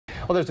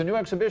Well, there's a new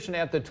exhibition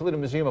at the Toledo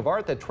Museum of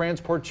Art that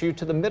transports you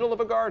to the middle of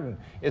a garden.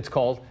 It's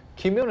called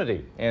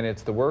Community, and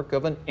it's the work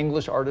of an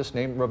English artist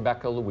named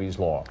Rebecca Louise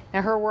Law.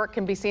 Now, her work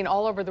can be seen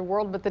all over the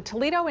world, but the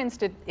Toledo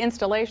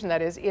installation,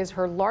 that is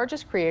her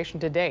largest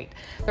creation to date.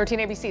 13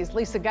 ABC's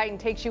Lisa Guyton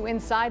takes you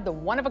inside the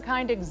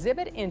one-of-a-kind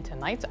exhibit in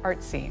tonight's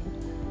art scene.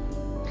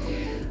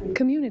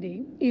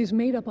 Community is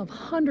made up of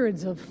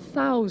hundreds of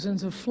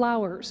thousands of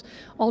flowers,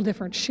 all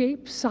different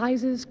shapes,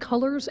 sizes,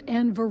 colors,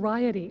 and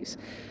varieties.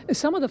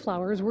 Some of the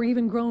flowers were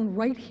even grown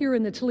right here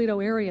in the Toledo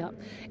area,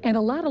 and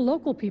a lot of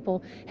local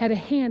people had a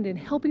hand in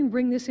helping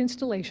bring this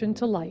installation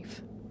to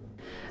life.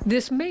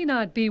 This may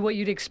not be what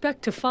you'd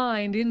expect to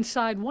find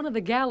inside one of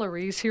the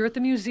galleries here at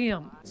the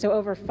museum. So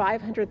over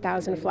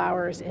 500,000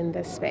 flowers in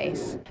this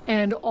space.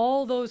 And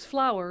all those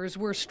flowers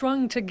were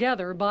strung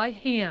together by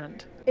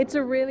hand. It's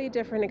a really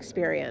different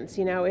experience.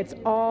 You know, it's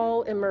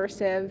all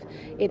immersive,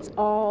 it's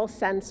all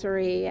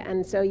sensory,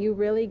 and so you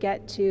really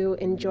get to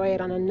enjoy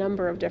it on a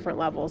number of different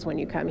levels when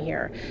you come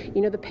here.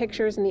 You know, the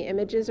pictures and the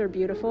images are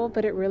beautiful,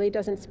 but it really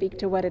doesn't speak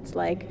to what it's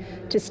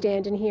like to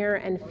stand in here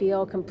and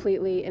feel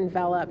completely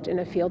enveloped in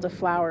a field of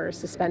flowers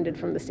suspended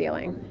from the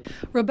ceiling.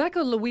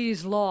 Rebecca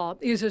Louise Law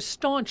is a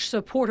staunch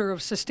supporter of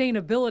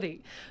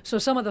sustainability, so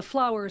some of the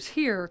flowers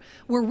here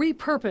were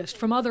repurposed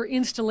from other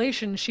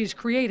installations she's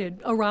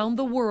created around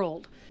the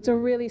world. It's a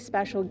really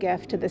special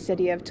gift to the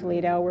city of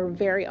Toledo. We're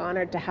very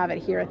honored to have it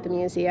here at the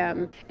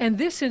museum. And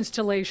this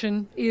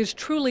installation is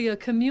truly a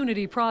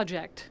community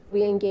project.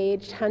 We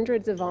engaged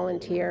hundreds of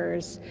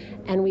volunteers,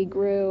 and we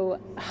grew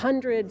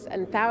hundreds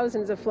and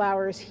thousands of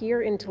flowers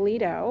here in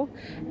Toledo,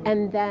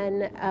 and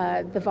then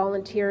the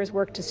volunteers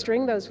worked to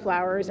string those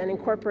flowers and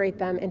incorporate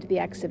them into the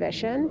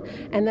exhibition,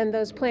 and then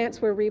those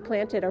plants were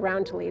replanted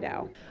around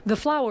Toledo. The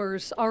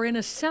flowers are in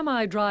a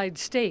semi-dried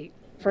state.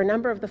 For a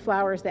number of the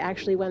flowers, they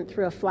actually went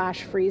through a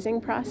flash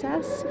freezing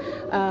process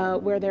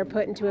where they're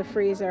put into a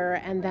freezer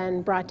and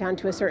then brought down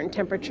to a certain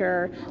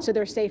temperature so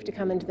they're safe to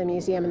come into the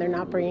museum and they're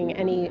not bringing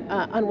any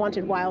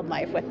unwanted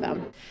wildlife with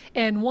them.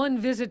 And one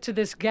visit to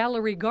this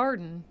gallery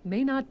garden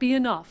may not be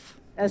enough.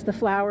 As the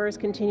flowers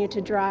continue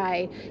to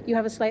dry, you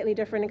have a slightly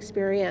different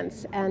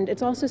experience, and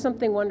it's also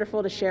something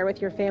wonderful to share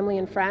with your family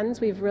and friends.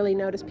 We've really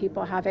noticed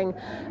people having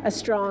a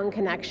strong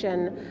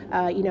connection,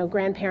 you know,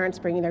 grandparents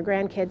bringing their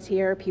grandkids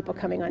here, people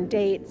coming on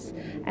dates,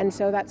 and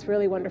so that's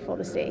really wonderful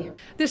to see.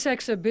 This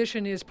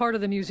exhibition is part of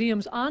the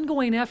museum's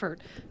ongoing effort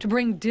to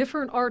bring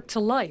different art to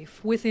life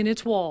within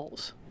its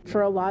walls.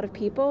 For a lot of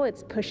people,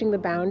 it's pushing the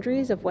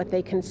boundaries of what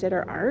they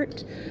consider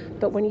art.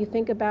 But when you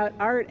think about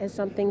art as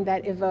something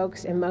that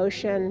evokes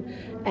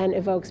emotion and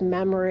evokes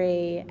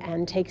memory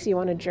and takes you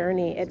on a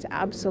journey, it's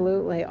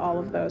absolutely all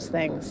of those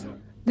things.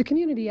 The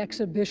community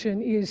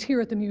exhibition is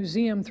here at the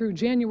museum through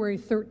January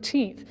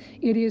 13th.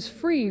 It is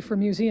free for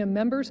museum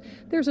members.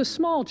 There's a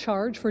small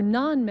charge for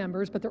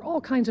non-members, but there are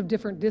all kinds of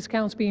different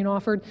discounts being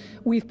offered.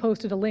 We've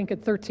posted a link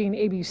at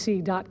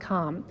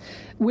 13abc.com.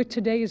 With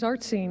today's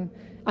art scene,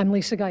 I'm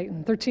Lisa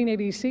Guyton, 13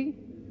 ABC,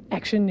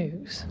 Action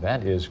News.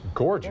 That is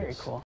gorgeous. Very cool.